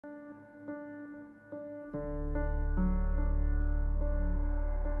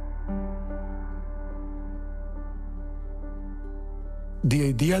The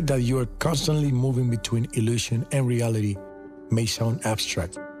idea that you are constantly moving between illusion and reality may sound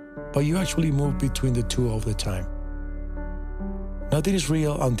abstract, but you actually move between the two all the time. Nothing is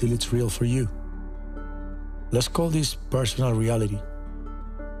real until it's real for you. Let's call this personal reality.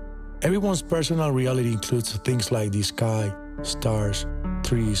 Everyone's personal reality includes things like the sky, stars,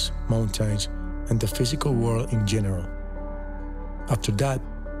 trees, mountains, and the physical world in general. After that,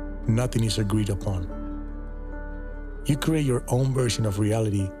 nothing is agreed upon. You create your own version of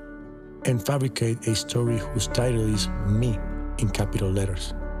reality and fabricate a story whose title is Me in capital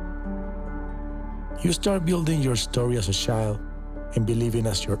letters. You start building your story as a child and believing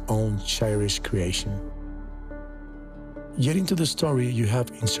as your own cherished creation. Yet into the story, you have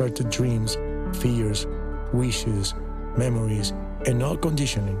inserted dreams, fears, wishes, memories, and all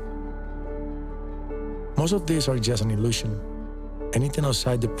conditioning. Most of these are just an illusion. Anything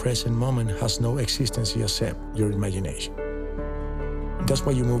outside the present moment has no existence except your imagination. That's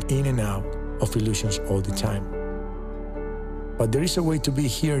why you move in and out of illusions all the time. But there is a way to be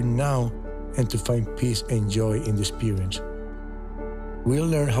here now and to find peace and joy in the experience. We'll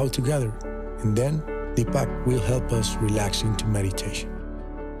learn how together, and then Deepak will help us relax into meditation.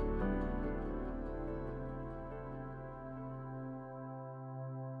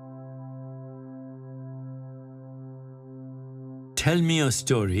 Tell me your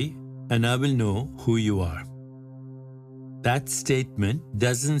story and I will know who you are. That statement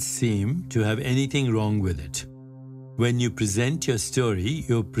doesn't seem to have anything wrong with it. When you present your story,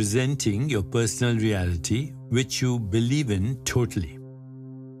 you're presenting your personal reality, which you believe in totally.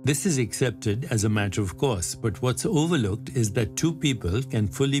 This is accepted as a matter of course, but what's overlooked is that two people can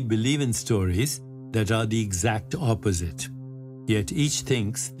fully believe in stories that are the exact opposite, yet each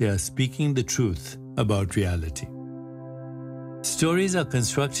thinks they are speaking the truth about reality. Stories are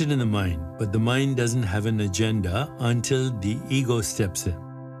constructed in the mind, but the mind doesn't have an agenda until the ego steps in.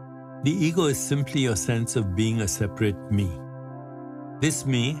 The ego is simply your sense of being a separate me. This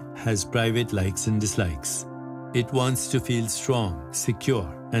me has private likes and dislikes. It wants to feel strong, secure,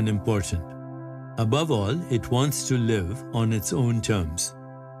 and important. Above all, it wants to live on its own terms.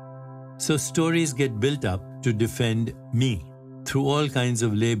 So stories get built up to defend me through all kinds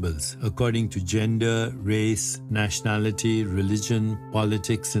of labels according to gender, race, nationality, religion,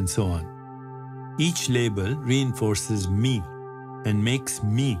 politics, and so on. Each label reinforces me and makes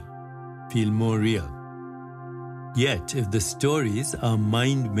me feel more real. Yet, if the stories are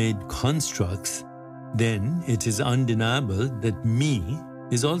mind-made constructs, then it is undeniable that me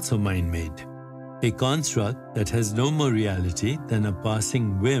is also mind-made, a construct that has no more reality than a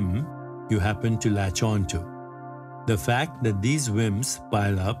passing whim you happen to latch onto. The fact that these whims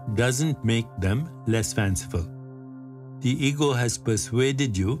pile up doesn't make them less fanciful. The ego has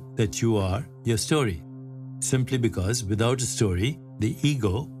persuaded you that you are your story, simply because without a story, the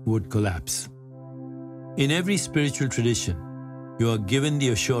ego would collapse. In every spiritual tradition, you are given the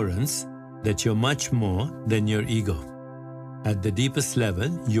assurance that you're much more than your ego. At the deepest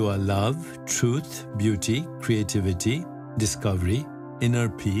level, you are love, truth, beauty, creativity, discovery, inner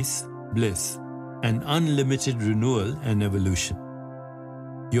peace, bliss, and unlimited renewal and evolution.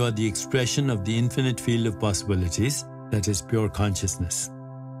 You are the expression of the infinite field of possibilities that is pure consciousness.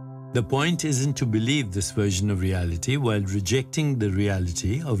 The point isn't to believe this version of reality while rejecting the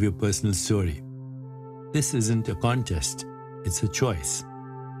reality of your personal story. This isn't a contest, it's a choice.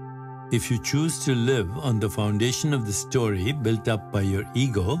 If you choose to live on the foundation of the story built up by your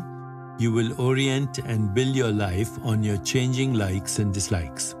ego, you will orient and build your life on your changing likes and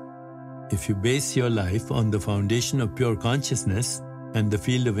dislikes. If you base your life on the foundation of pure consciousness and the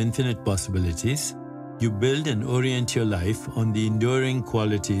field of infinite possibilities, you build and orient your life on the enduring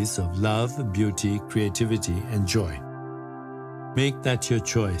qualities of love, beauty, creativity, and joy. Make that your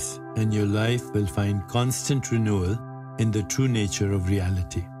choice, and your life will find constant renewal in the true nature of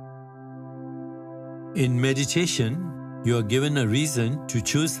reality. In meditation, you are given a reason to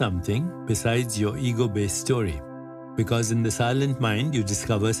choose something besides your ego-based story, because in the silent mind you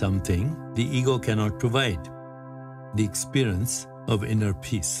discover something the ego cannot provide, the experience of inner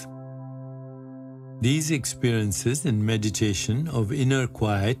peace. These experiences in meditation of inner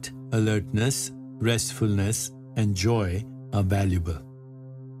quiet, alertness, restfulness, and joy are valuable.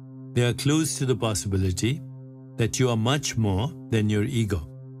 They are clues to the possibility that you are much more than your ego.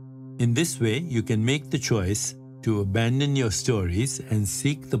 In this way, you can make the choice to abandon your stories and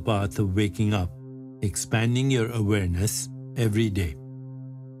seek the path of waking up, expanding your awareness every day.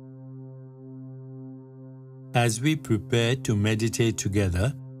 As we prepare to meditate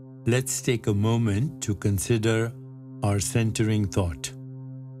together, let's take a moment to consider our centering thought.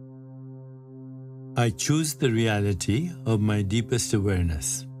 I choose the reality of my deepest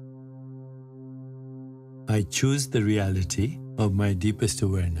awareness. I choose the reality of my deepest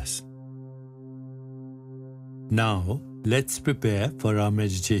awareness. Now, let's prepare for our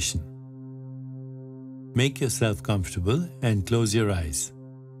meditation. Make yourself comfortable and close your eyes.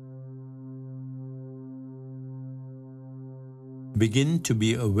 Begin to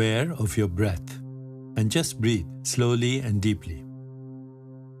be aware of your breath and just breathe slowly and deeply.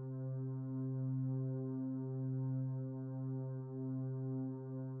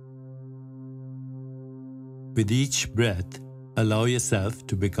 With each breath, allow yourself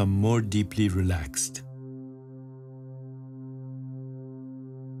to become more deeply relaxed.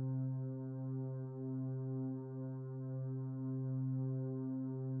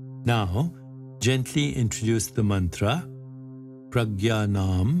 Now, gently introduce the mantra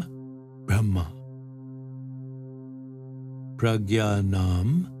Pragyanam Brahma.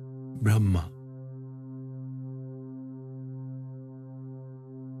 Pragyanam Brahma.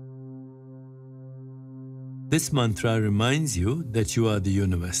 This mantra reminds you that you are the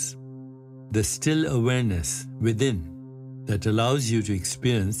universe, the still awareness within that allows you to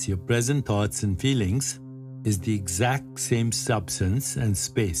experience your present thoughts and feelings is the exact same substance and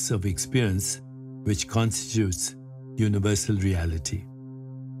space of experience which constitutes universal reality.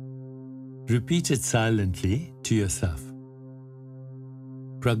 Repeat it silently to yourself.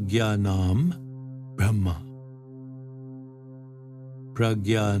 Pragyanam Brahma.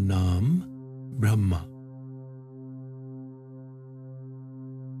 Pragyanam Brahma.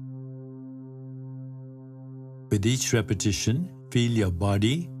 With each repetition, feel your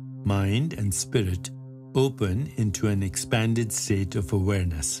body, mind, and spirit open into an expanded state of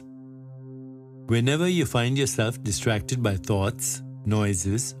awareness. Whenever you find yourself distracted by thoughts,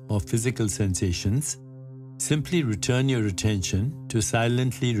 noises, or physical sensations, simply return your attention to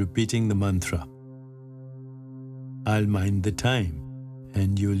silently repeating the mantra. I'll mind the time,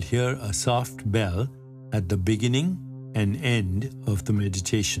 and you'll hear a soft bell at the beginning and end of the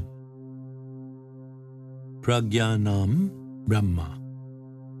meditation. Pragyanam Brahma.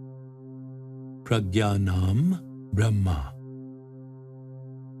 Pragyanam Brahma.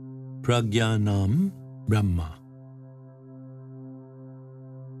 Pragyanam Brahma.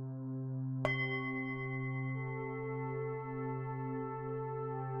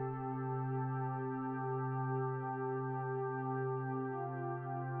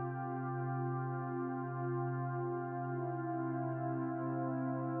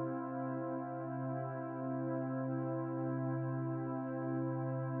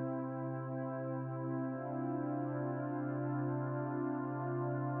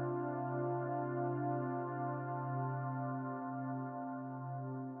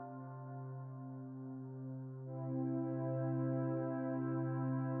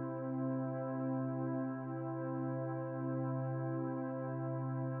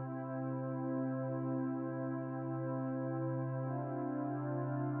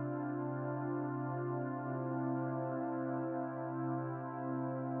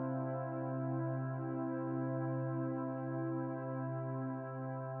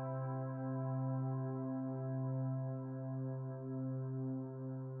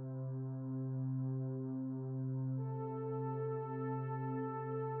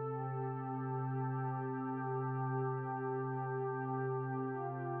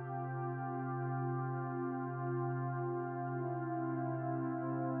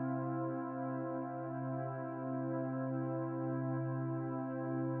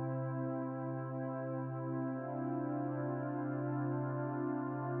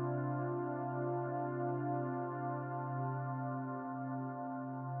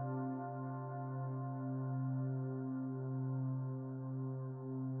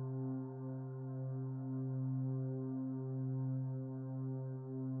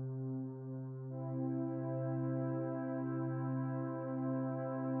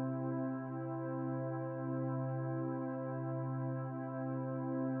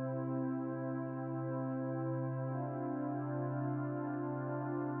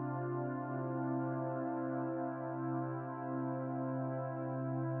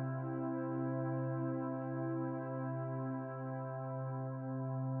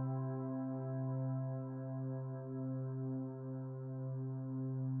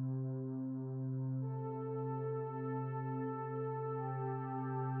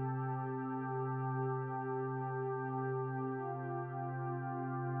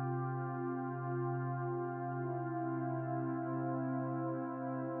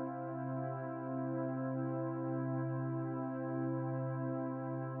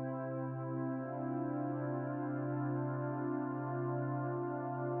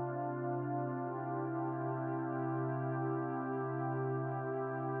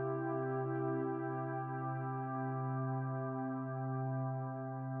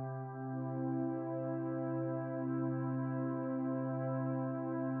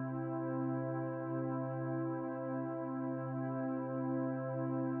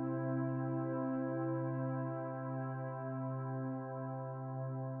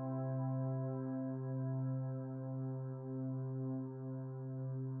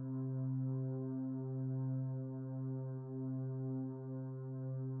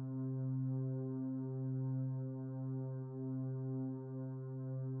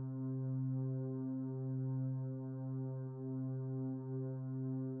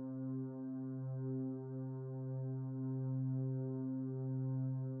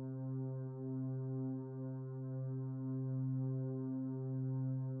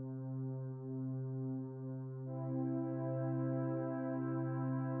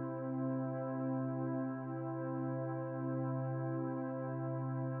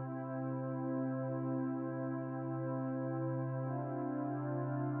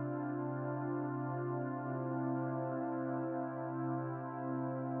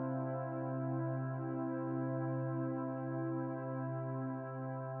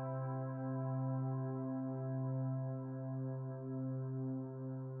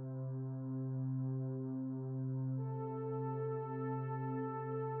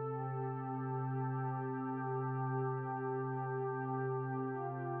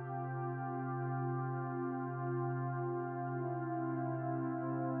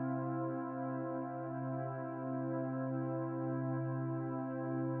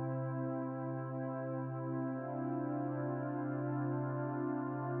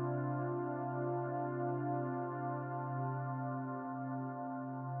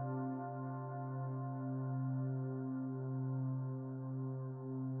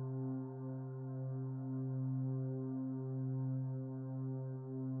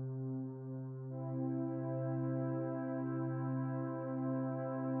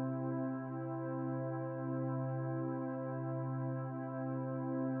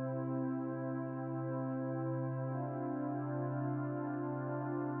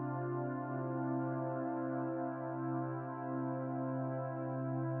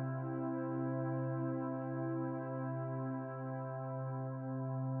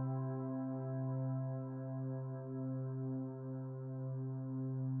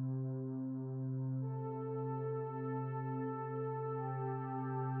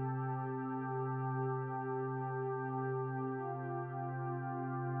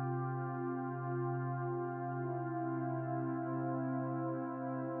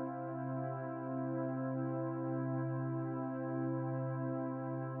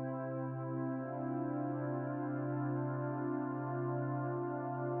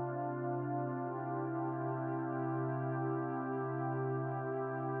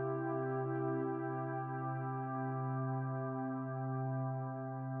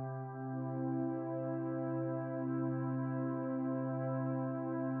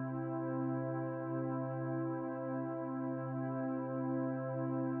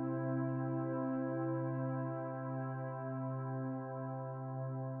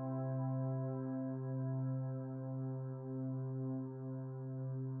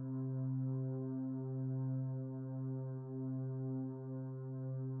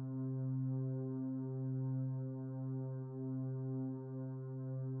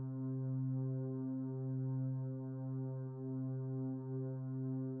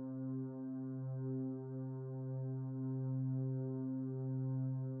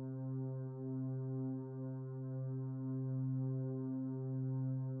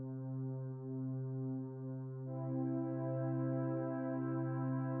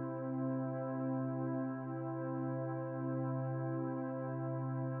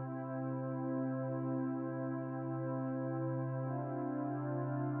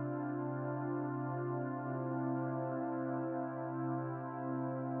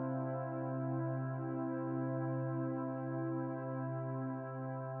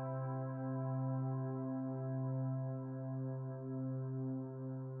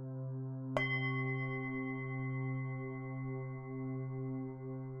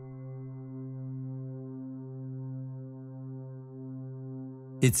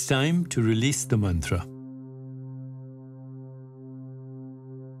 It's time to release the mantra.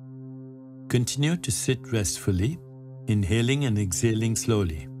 Continue to sit restfully, inhaling and exhaling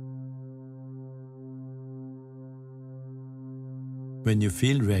slowly. When you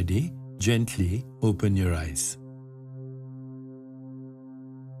feel ready, gently open your eyes.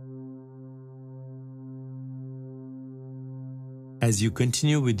 As you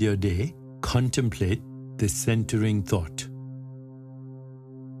continue with your day, contemplate this centering thought.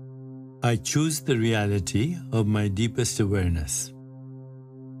 I choose the reality of my deepest awareness.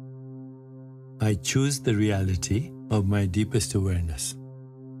 I choose the reality of my deepest awareness.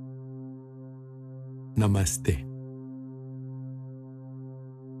 Namaste.